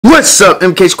What's up,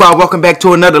 MK Squad? Welcome back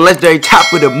to another legendary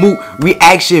top of the moot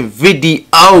reaction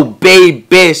video,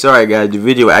 baby. Sorry guys, the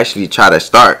video actually tried to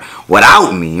start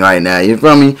without me right now. You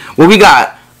feel me? Well, we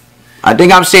got, I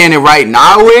think I'm saying it right,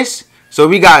 Nouis. So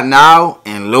we got Niall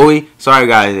and Louis. Sorry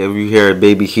guys if you hear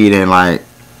Baby Keaton, like,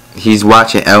 he's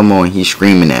watching Elmo and he's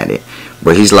screaming at it.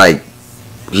 But he's like,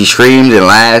 he screams and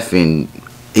laughs and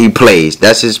he plays.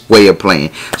 That's his way of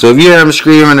playing. So if you hear him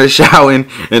screaming or shouting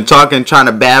and talking, trying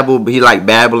to babble, but he like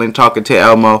babbling, talking to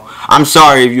Elmo, I'm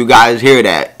sorry if you guys hear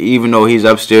that, even though he's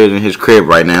upstairs in his crib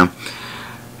right now.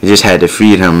 He just had to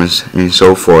feed him and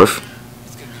so forth.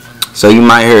 So you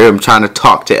might hear him trying to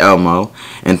talk to Elmo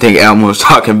and think Elmo's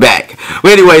talking back.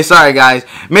 But anyway, sorry guys.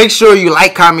 Make sure you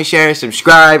like, comment, share, and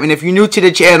subscribe. And if you're new to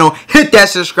the channel, hit that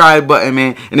subscribe button,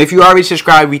 man. And if you already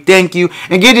subscribed, we thank you.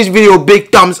 And give this video a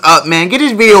big thumbs up, man. Give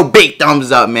this video a big thumbs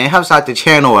up, man. It helps out the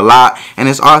channel a lot. And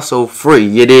it's also free.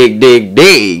 You dig.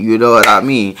 You know what I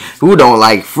mean? Who don't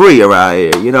like free around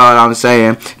here? You know what I'm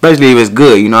saying? Especially if it's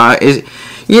good, you know.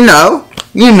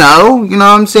 You know what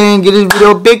I'm saying? Give this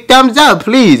video a big thumbs up,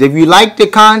 please. If you like the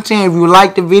content, if you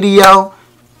like the video,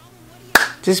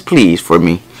 just please for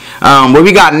me. But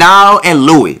we got Niall and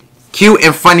Louis. Cute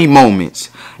and funny moments.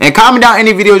 And comment down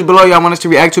any videos below y'all want us to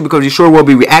react to, because we sure will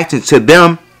be reacting to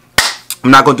them.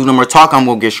 I'm not going to do no more talk. I'm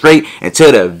going to get straight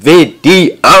into the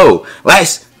video.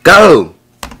 Let's go.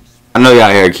 I know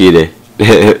y'all hear Keaton.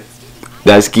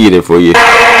 That's Keaton for you.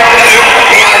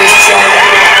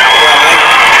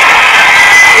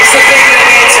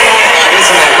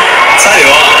 Tell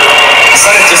you what, I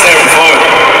said it just there before.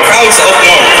 Crowds up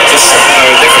north just are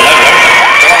a different level.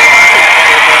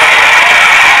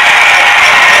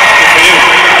 For you,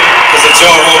 because it's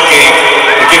your home gig,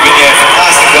 we're giving you a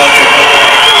fantastic welcome.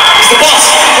 He's the boss.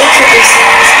 Look at this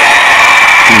last guy.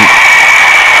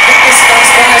 I think this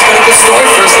last guy has got a good story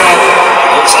for us now.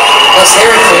 Let's hear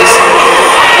it, please.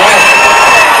 Right.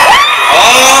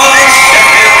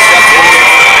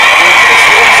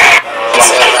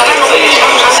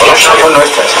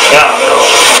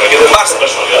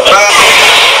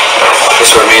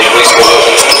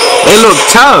 They look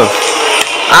tough.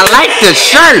 I like the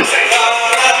shirt.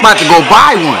 I'm about to go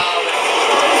buy one.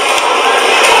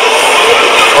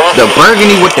 The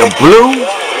burgundy with the blue.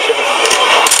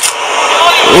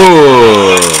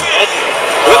 Ooh.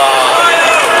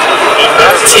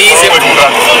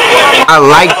 I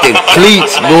like the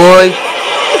cleats, boy.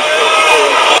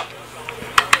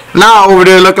 Now over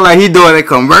there looking like he doing a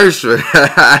commercial.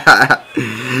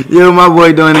 Yo, my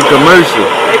boy doing a commercial.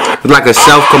 It's like a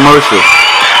self-commercial.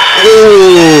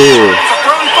 Ooh.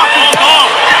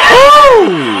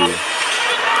 Ooh.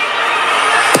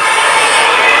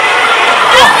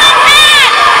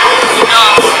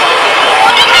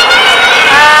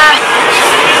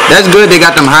 That's good they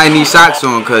got them high knee socks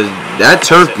on, cause that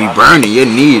turf be burning your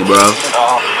knees, bro.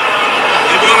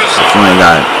 That's one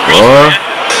got it. Boy.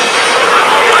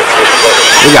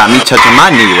 You got me touching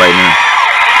my knee right now.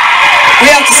 We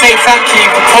have to say thank you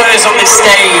for putting us on this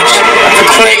stage and for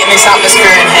creating this atmosphere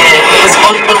in here. It is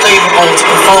unbelievable to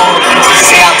perform in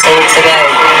Seattle today.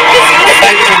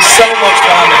 Thank you so much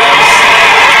for having us.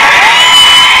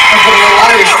 And for the little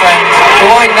Irish friend, who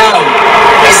I know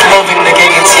is loving the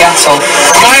gig in Seattle.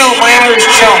 Niall, my Irish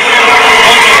chum.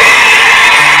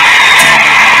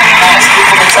 Nice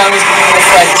people to tell us the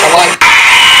French. I like it.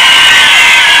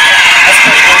 That's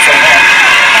pretty good for that.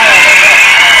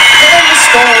 Tell the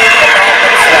story about the French.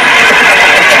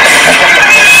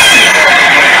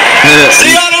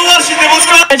 Seattle, Washington, what's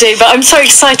going on? But I'm so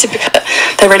excited because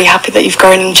they're really happy that you've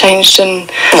grown and changed, and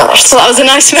I just thought that was a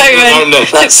nice moment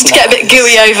to get a bit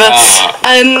gooey over.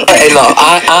 Hey, look,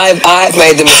 I've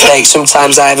made the mistake.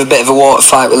 Sometimes I have a bit of a water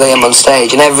fight with Liam on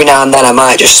stage, and every now and then I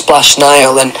might just splash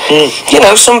Niall. And you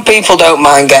know, some people don't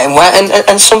mind getting wet,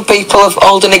 and some people are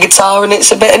holding a guitar and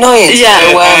it's a bit annoying.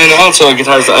 Yeah. So, and also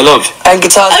guitars that I love. And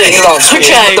guitars that you love.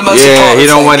 Okay. Yeah, he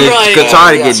don't want his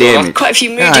guitar to get damaged. Quite a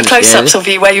few moody close-ups of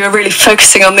you where you were really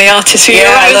focusing on the artist. Were you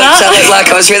alright with that? I looked like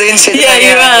I was really into it.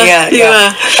 Yeah, you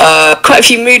were. Quite a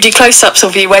few moody close-ups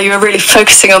of you where you were really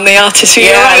focusing on the artist. Were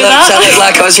you alright with that? I looked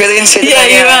like I was really into it. Yeah,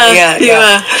 you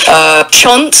were.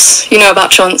 Chants, you know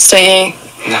about chants, don't you?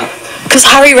 No. Because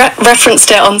Harry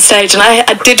referenced it on stage, and I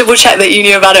did double check that you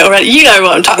knew about it already. You know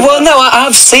what I'm talking about. Well, no,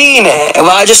 I've seen it.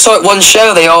 Well, I just saw it one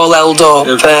show. They all held up.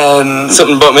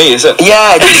 Something about me, is it?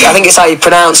 Yeah, I think it's how you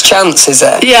pronounce chance, is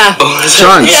it? Yeah.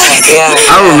 Chance. Yeah.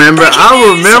 I remember.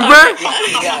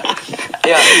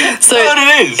 Yeah. So what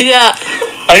it is. yeah.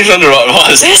 I just wonder what it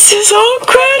was. This is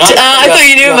awkward. I thought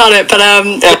you knew about it, but Yeah,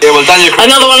 well, Daniel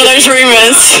Craig. another one of those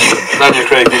rumours. Daniel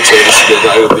Craig did say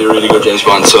that would be a really good James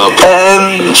Bond. So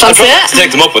That's it. to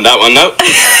take them up on that one, no.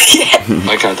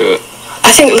 Yeah. I can't do it.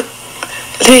 I think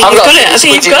Louis, you've got it. I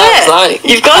think you've got it. Right.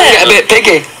 You've got Get a it. bit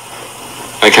piggy.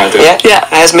 I can't do it. Yeah.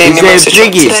 There's me and He my said message.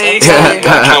 piggy. There you go.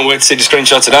 I can't wait to see the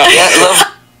screenshots of that. Yeah, love.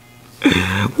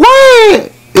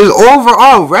 What? It's over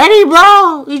already,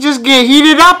 bro? You just get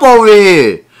heated up over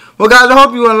here. Well, guys, I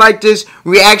hope you gonna like this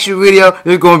reaction video.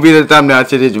 This is gonna be the thumbnail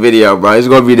to this video, bro. It's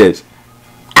gonna be this.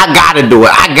 I gotta do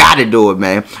it. I gotta do it,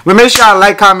 man. Remember, y'all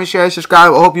like, comment, share,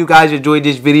 subscribe. I hope you guys enjoyed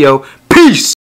this video. Peace.